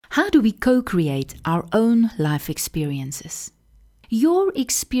How do we co-create our own life experiences? Your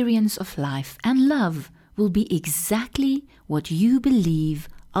experience of life and love will be exactly what you believe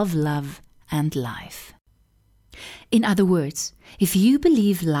of love and life. In other words, if you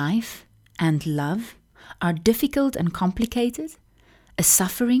believe life and love are difficult and complicated, a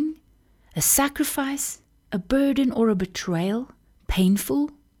suffering, a sacrifice, a burden or a betrayal,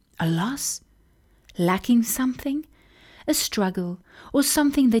 painful, a loss, lacking something, a struggle, or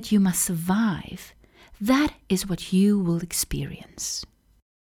something that you must survive, that is what you will experience.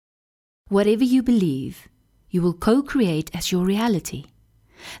 Whatever you believe, you will co-create as your reality.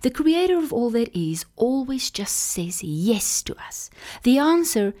 The Creator of all that is always just says yes to us. The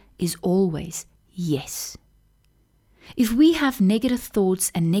answer is always yes. If we have negative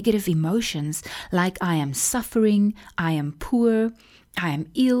thoughts and negative emotions like I am suffering, I am poor, I am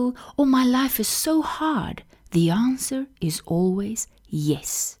ill, or my life is so hard, the answer is always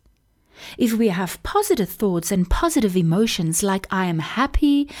yes. If we have positive thoughts and positive emotions like I am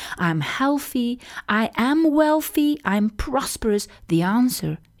happy, I am healthy, I am wealthy, I am prosperous, the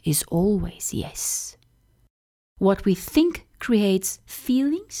answer is always yes. What we think creates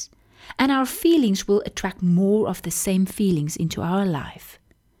feelings, and our feelings will attract more of the same feelings into our life.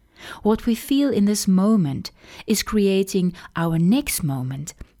 What we feel in this moment is creating our next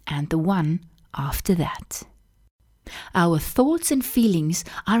moment and the one after that. Our thoughts and feelings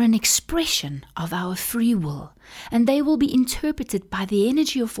are an expression of our free will, and they will be interpreted by the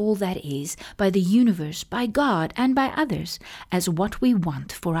energy of all that is, by the universe, by God, and by others as what we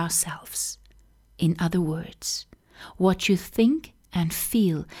want for ourselves. In other words, what you think and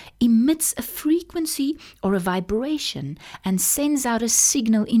feel emits a frequency or a vibration and sends out a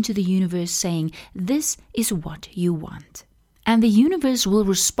signal into the universe saying, this is what you want. And the universe will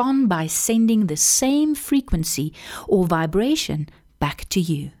respond by sending the same frequency or vibration back to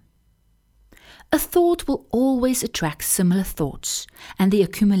you. A thought will always attract similar thoughts, and the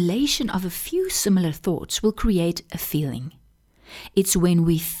accumulation of a few similar thoughts will create a feeling. It's when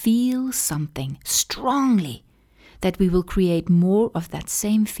we feel something strongly that we will create more of that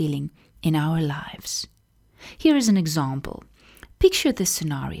same feeling in our lives. Here is an example. Picture this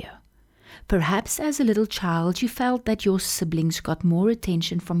scenario. Perhaps as a little child you felt that your siblings got more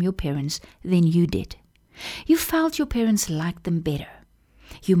attention from your parents than you did. You felt your parents liked them better.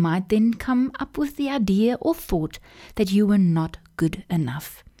 You might then come up with the idea or thought that you were not good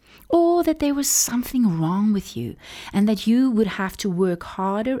enough, or that there was something wrong with you and that you would have to work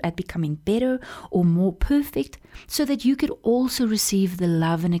harder at becoming better or more perfect so that you could also receive the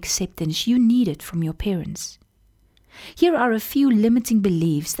love and acceptance you needed from your parents. Here are a few limiting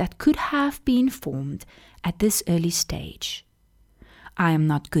beliefs that could have been formed at this early stage. I am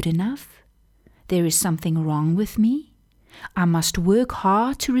not good enough. There is something wrong with me. I must work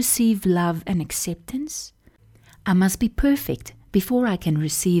hard to receive love and acceptance. I must be perfect before I can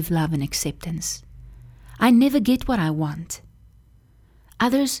receive love and acceptance. I never get what I want.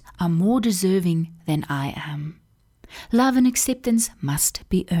 Others are more deserving than I am. Love and acceptance must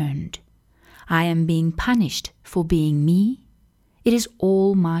be earned. I am being punished for being me. It is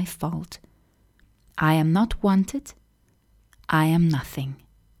all my fault. I am not wanted. I am nothing.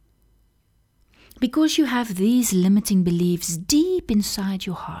 Because you have these limiting beliefs deep inside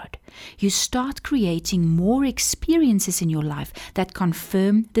your heart, you start creating more experiences in your life that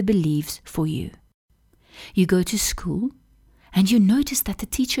confirm the beliefs for you. You go to school and you notice that the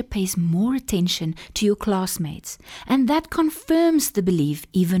teacher pays more attention to your classmates, and that confirms the belief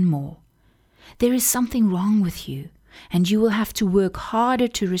even more. There is something wrong with you, and you will have to work harder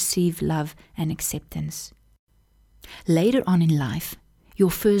to receive love and acceptance. Later on in life, your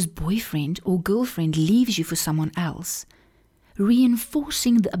first boyfriend or girlfriend leaves you for someone else,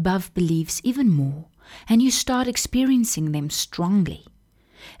 reinforcing the above beliefs even more, and you start experiencing them strongly.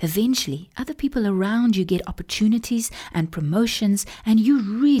 Eventually, other people around you get opportunities and promotions, and you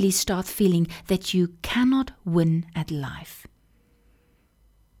really start feeling that you cannot win at life.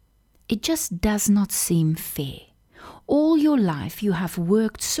 It just does not seem fair. All your life you have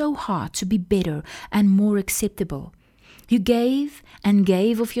worked so hard to be better and more acceptable. You gave and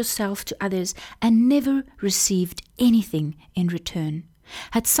gave of yourself to others and never received anything in return.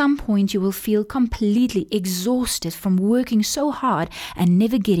 At some point you will feel completely exhausted from working so hard and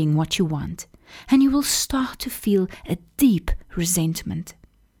never getting what you want, and you will start to feel a deep resentment.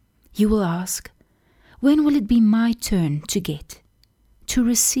 You will ask, when will it be my turn to get, to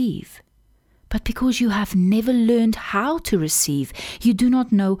receive? But because you have never learned how to receive, you do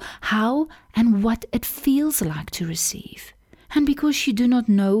not know how and what it feels like to receive. And because you do not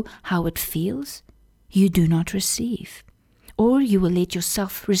know how it feels, you do not receive. or you will let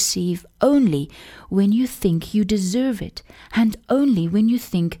yourself receive only when you think you deserve it, and only when you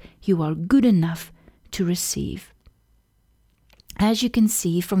think you are good enough to receive. As you can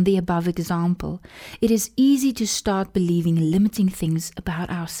see from the above example, it is easy to start believing limiting things about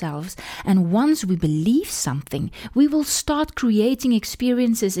ourselves, and once we believe something, we will start creating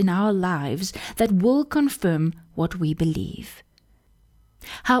experiences in our lives that will confirm what we believe.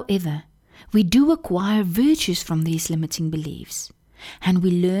 However, we do acquire virtues from these limiting beliefs, and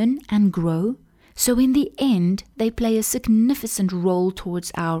we learn and grow, so in the end they play a significant role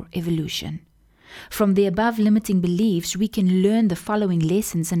towards our evolution. From the above limiting beliefs, we can learn the following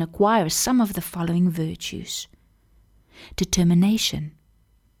lessons and acquire some of the following virtues: determination,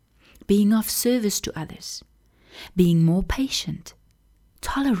 being of service to others, being more patient,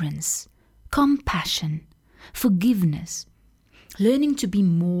 tolerance, compassion, forgiveness, learning to be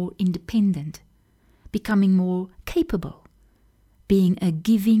more independent, becoming more capable, being a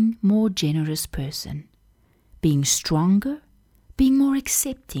giving, more generous person, being stronger, being more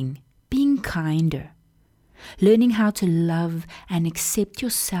accepting, being kinder, learning how to love and accept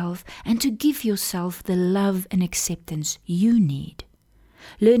yourself and to give yourself the love and acceptance you need,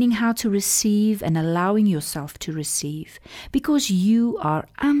 learning how to receive and allowing yourself to receive because you are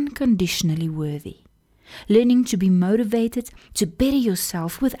unconditionally worthy, learning to be motivated to better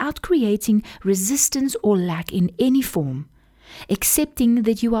yourself without creating resistance or lack in any form, accepting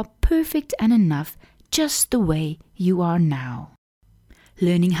that you are perfect and enough just the way you are now.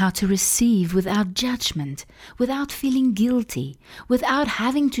 Learning how to receive without judgment, without feeling guilty, without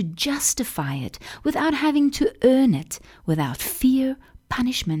having to justify it, without having to earn it, without fear,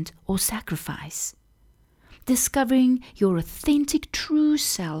 punishment, or sacrifice. Discovering your authentic true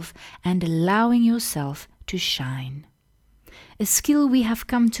self and allowing yourself to shine. A skill we have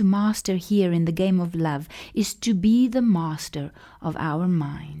come to master here in the game of love is to be the master of our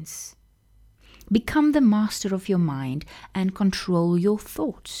minds. Become the master of your mind and control your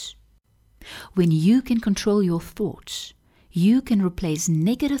thoughts. When you can control your thoughts, you can replace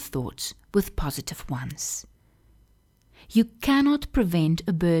negative thoughts with positive ones. You cannot prevent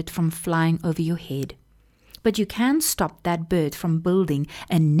a bird from flying over your head, but you can stop that bird from building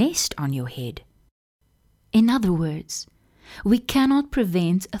a nest on your head. In other words, we cannot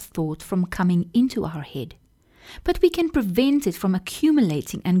prevent a thought from coming into our head, but we can prevent it from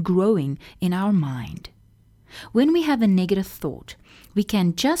accumulating and growing in our mind. When we have a negative thought, we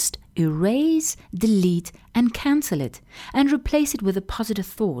can just erase, delete, and cancel it, and replace it with a positive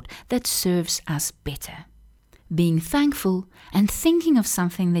thought that serves us better. Being thankful and thinking of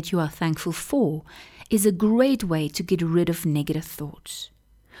something that you are thankful for is a great way to get rid of negative thoughts.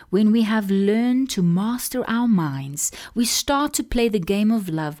 When we have learned to master our minds, we start to play the game of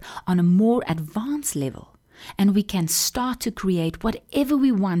love on a more advanced level, and we can start to create whatever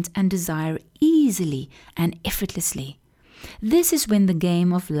we want and desire easily and effortlessly. This is when the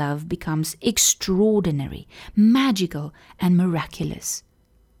game of love becomes extraordinary, magical, and miraculous.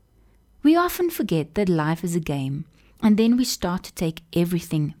 We often forget that life is a game, and then we start to take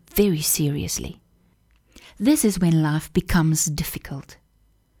everything very seriously. This is when life becomes difficult.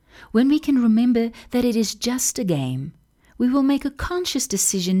 When we can remember that it is just a game, we will make a conscious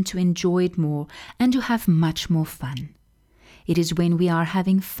decision to enjoy it more and to have much more fun. It is when we are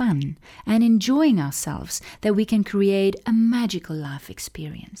having fun and enjoying ourselves that we can create a magical life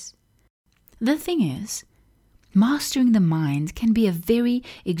experience. The thing is, mastering the mind can be a very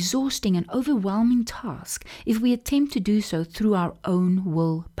exhausting and overwhelming task if we attempt to do so through our own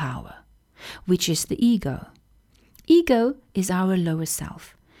willpower, which is the ego. Ego is our lower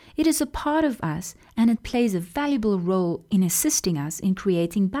self. It is a part of us, and it plays a valuable role in assisting us in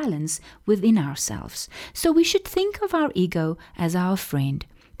creating balance within ourselves. So we should think of our ego as our friend,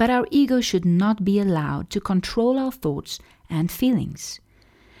 but our ego should not be allowed to control our thoughts and feelings.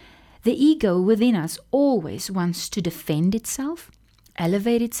 The ego within us always wants to defend itself,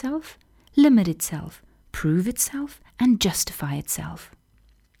 elevate itself, limit itself, prove itself, and justify itself.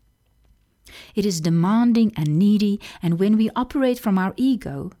 It is demanding and needy, and when we operate from our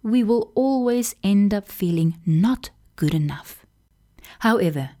ego, we will always end up feeling not good enough.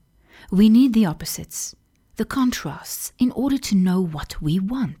 However, we need the opposites, the contrasts, in order to know what we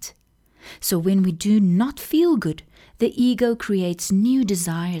want. So when we do not feel good, the ego creates new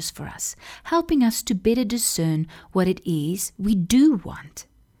desires for us, helping us to better discern what it is we do want.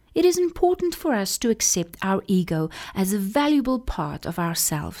 It is important for us to accept our ego as a valuable part of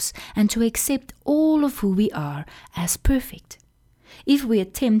ourselves and to accept all of who we are as perfect. If we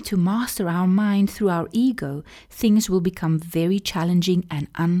attempt to master our mind through our ego, things will become very challenging and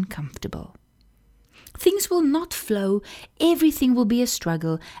uncomfortable. Things will not flow, everything will be a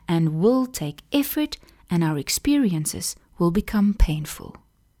struggle and will take effort, and our experiences will become painful.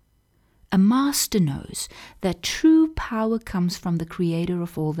 A master knows that true power comes from the Creator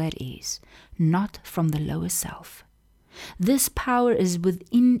of all that is, not from the lower self. This power is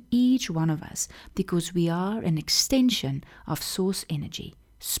within each one of us because we are an extension of source energy,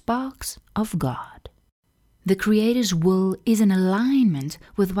 sparks of God. The Creator's will is in alignment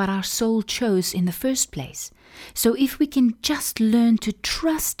with what our soul chose in the first place. So if we can just learn to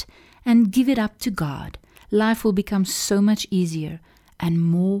trust and give it up to God, life will become so much easier and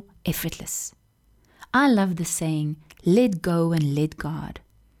more effortless. I love the saying, let go and let God.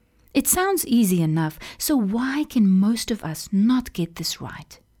 It sounds easy enough, so why can most of us not get this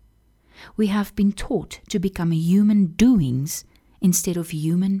right? We have been taught to become human doings instead of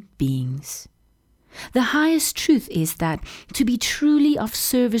human beings. The highest truth is that to be truly of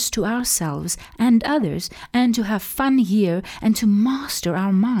service to ourselves and others, and to have fun here and to master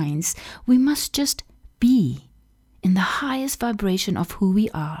our minds, we must just be in the highest vibration of who we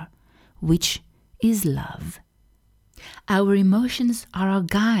are, which is love. Our emotions are our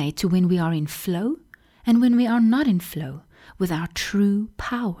guide to when we are in flow and when we are not in flow with our true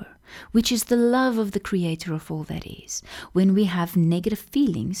power, which is the love of the Creator of all that is. When we have negative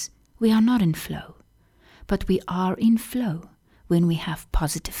feelings, we are not in flow, but we are in flow when we have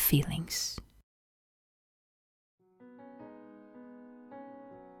positive feelings.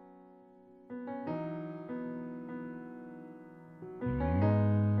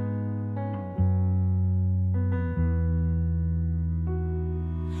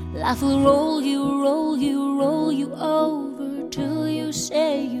 Life will roll you, roll you, roll you over till you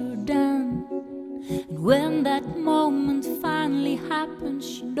say you're done. And when that moment finally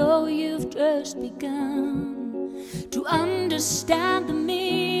happens, you know you've just begun to understand the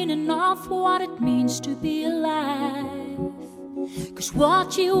meaning of what it means to be alive. 'Cause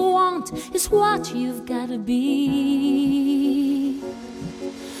what you want is what you've gotta be.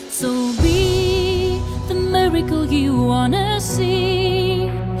 So be the miracle you wanna see.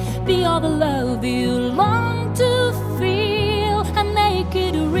 Be all the love you long to feel and make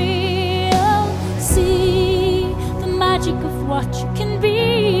it real. See the magic of what you can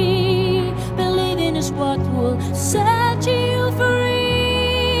be. Believing is what will set you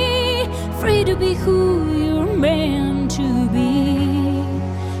free. Free to be who you're meant to be.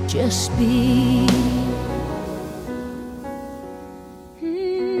 Just be.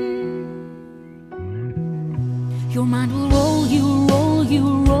 Your mind will roll you, roll you,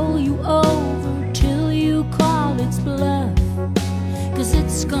 roll you over till you call its bluff. 'Cause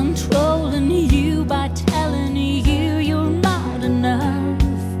it's controlling you by telling you you're not enough.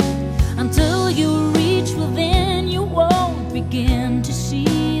 Until you reach within, you won't begin to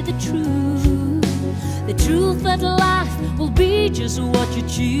see the truth. The truth that life will be just what you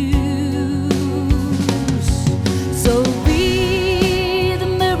choose. So be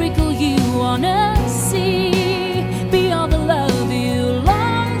the miracle you wanna see. Be all the love you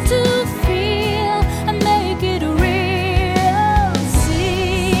long to feel and make it real.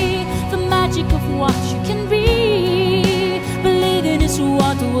 See the magic of what you can be. Believing is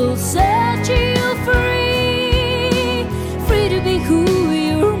what will set you free. Free to be who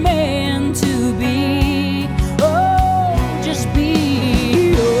you're meant to be. Oh, just be.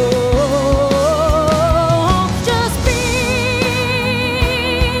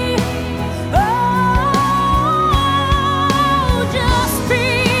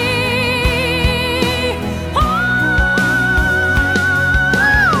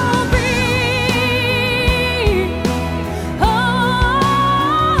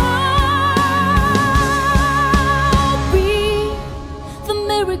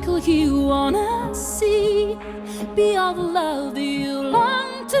 You wanna see. Be all the love you long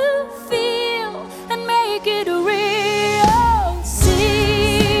to feel and make it real.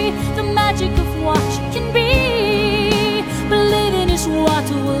 See the magic of what you can be. Believing is what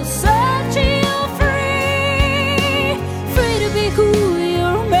will set you free. Free to be who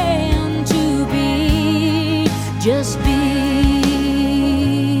you're meant to be. Just be.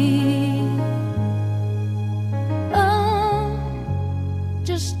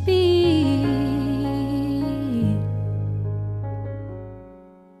 Just be.